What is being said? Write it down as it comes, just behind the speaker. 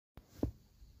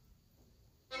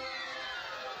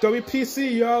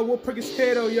W.P.C, y'all. We'll Perkins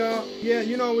Cato, y'all. Yeah,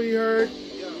 you know what you heard.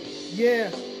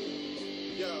 Yeah.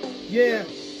 Yeah.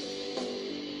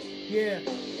 Yeah.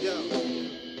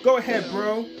 Go ahead,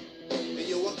 bro. And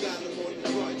yo, I got him on the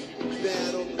run.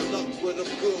 Bad on the luck, but I'm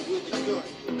good with the gun.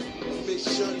 A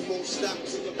mission won't stop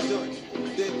till I'm done.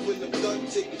 Then when I'm done,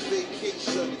 take a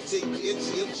vacation and take the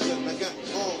intuition. I got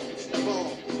arms,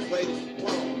 palms, right in the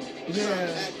palm.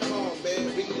 Yeah. Act calm,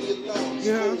 man. Ring the alarm.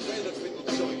 Yeah. Right up in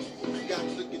the joint. Got to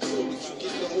look into it. You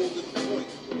get the hold of the point.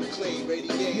 The claim, ready,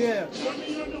 game. Yeah.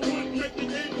 Money on the one, make the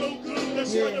game go good.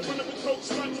 That's why I run up a coat,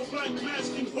 spot a black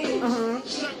mask and hood.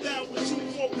 Strapped out with 2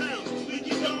 4 pounds.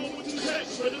 Leaky down with 2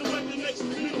 texts. Ready to write the next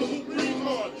nigga who breathe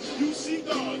hard. You see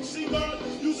God,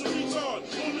 use a retard.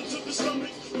 Only took the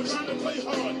stomach, we're trying to play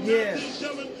hard. Yeah. Now he's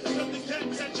yelling, let the cat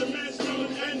catch a man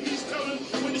smelling, and he's telling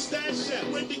when the stash at,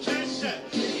 when the cash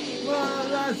at. Viva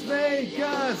Las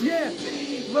Vegas, yeah.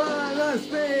 Viva Las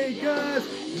Vegas,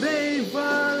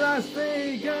 Viva Las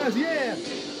Vegas, yeah.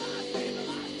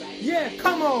 Yeah,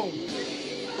 come on.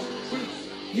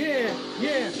 Yeah,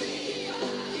 yeah.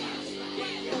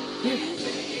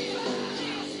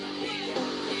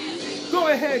 Go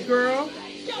ahead, girl.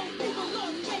 Yo, people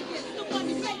Las Vegas, the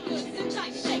money makers and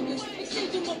dice shakers,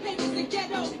 exchanging more papers than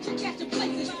ghetto to catch your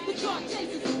places. The car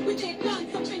chasers with their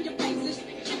guns up in your faces.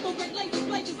 Infrared lasers,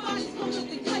 blazers, bodies colder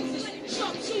than glazes.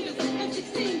 Sharpshooters,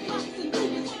 M16, box and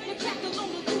Rugas. They pack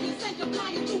alone with Rugas, and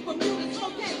applying to Bermuda.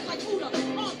 Smoke heads like Buddha,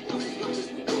 armed forces, coaches,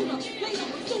 recruiter. Later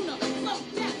or sooner, slow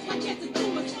death like cancer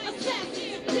tumors.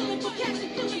 Assassins, killing for cash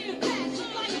and killing for passion.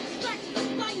 Flying distractions,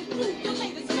 flying through your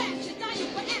latest fashion. Dying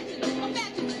for action,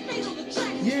 imagine fatal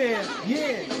attraction. Yeah,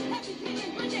 yeah. Heavy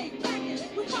hitting, grenade packing.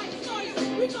 We fight starters,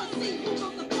 we gonna see who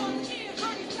goes the farthest.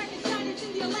 Hottest cracking shiners in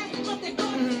the elastic of their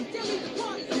garters. Dealing the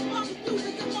parties, all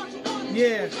producers and martial artists.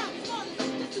 Yeah. We got smartest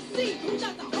just to see who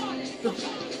got the hardest.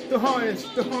 The hardest,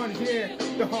 yeah,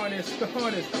 the hardest,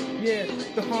 yeah,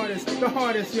 the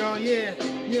hardest, y'all, yeah,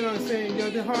 you know what I'm saying, yo,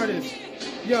 the hardest,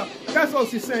 yo, that's what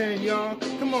she's saying, y'all,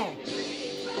 come on,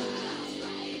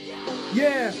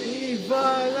 yeah,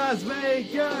 Viva Las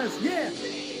Vegas, yeah,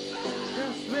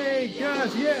 Las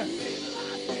Vegas, yeah,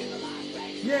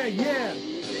 yeah,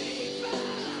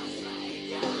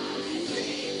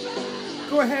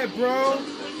 go ahead, bro.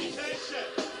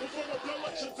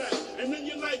 And then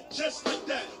you like just like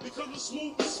that, become a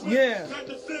smooth and swift. Yeah. Got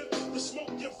the flip, the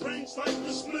smoke your brains like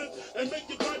the split, and make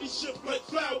your body shift like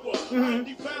flour. I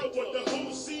devour the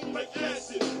whole scene like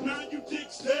acid. Now you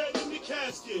dicks dead in the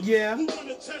casket. Yeah. Who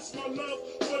wanna test my love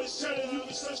for the cheddar? You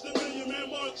can search the million-man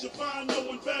march, you find no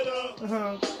one better.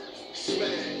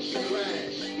 Smash,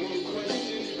 crash, one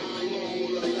question, how long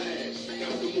will it last?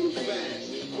 Got to move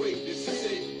fast, quick, this is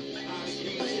it. I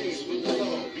speed chase with the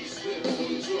law, be swift on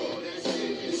the draw, that's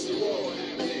it. It's the war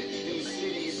happening, in the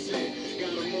city of sin.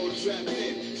 Got them all trapped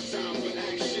in, it's time for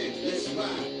action. Let's ride,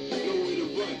 know where to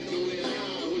run, know where to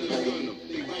hide, with a gun.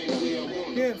 They right where I want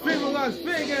them. Yeah, Viva Las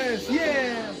Vegas,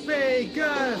 yeah,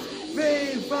 Vegas,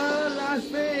 Viva Las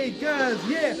Vegas,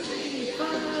 yeah, Viva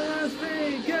Las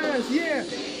Vegas, yeah,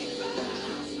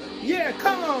 yeah,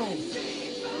 come on,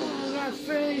 Las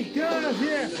Vegas,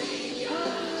 yeah,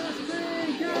 Las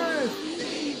Vegas,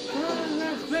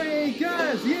 Las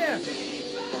Vegas, yeah,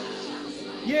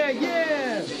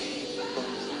 yeah,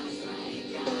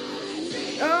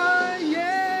 oh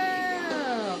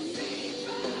yeah,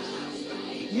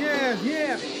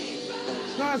 yeah,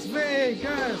 Las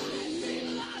Vegas,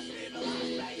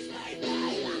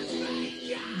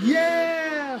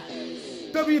 yeah.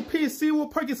 W.P.C. will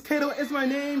Perkins Cato is my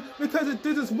name because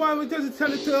this is why because it's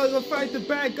time to fight the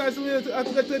bad guys.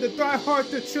 The Die Hard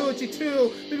the trilogy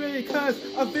too. Because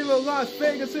of Viva Las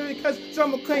Vegas. Because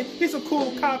John McClane, he's a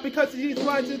cool cop because he's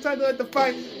trying to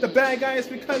fight the bad guys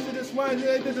because of this one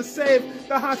to save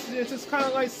the hostages. It's kind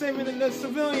of like saving the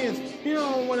civilians. You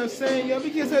know what I'm saying? Yeah,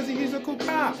 because he's a cool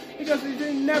cop. Because he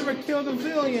didn't never kill the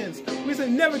villains. We said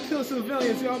never kill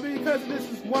civilians, y'all. Because this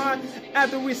is why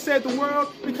after we saved the world,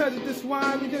 because of this why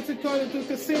we get to go to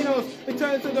casinos. We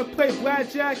turn to play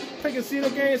blackjack, play casino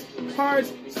games,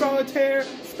 hearts, solitaire,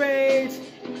 spades,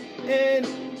 and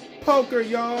poker,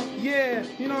 y'all. Yeah,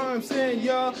 you know what I'm saying,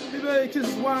 y'all. This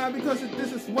is why, because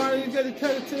this is why you got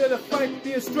to fight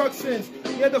the instructions.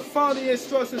 You have to follow the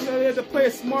instructions. You have to play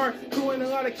it smart, to win a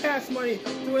lot of cash money,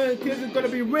 to win kids are gonna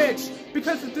be rich.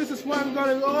 Because this is why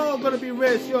we're all gonna be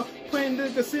rich, y'all. Playing the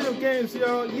casino games,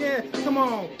 y'all. Yeah, come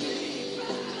on.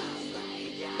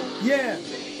 Yeah.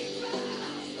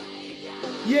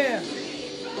 Yeah.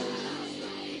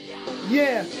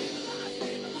 Yeah.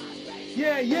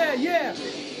 Yeah, yeah, yeah.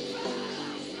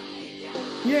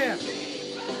 Yeah.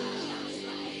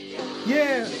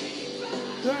 Yeah.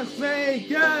 Las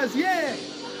Vegas, yeah.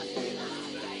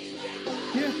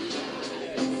 Yeah.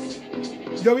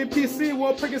 W.P.C,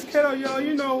 Will Perkins, Cato, y'all.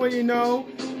 You know what you know.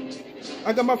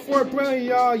 I got my 4 brilliant,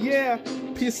 y'all. Yeah.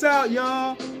 Peace out,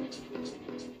 y'all.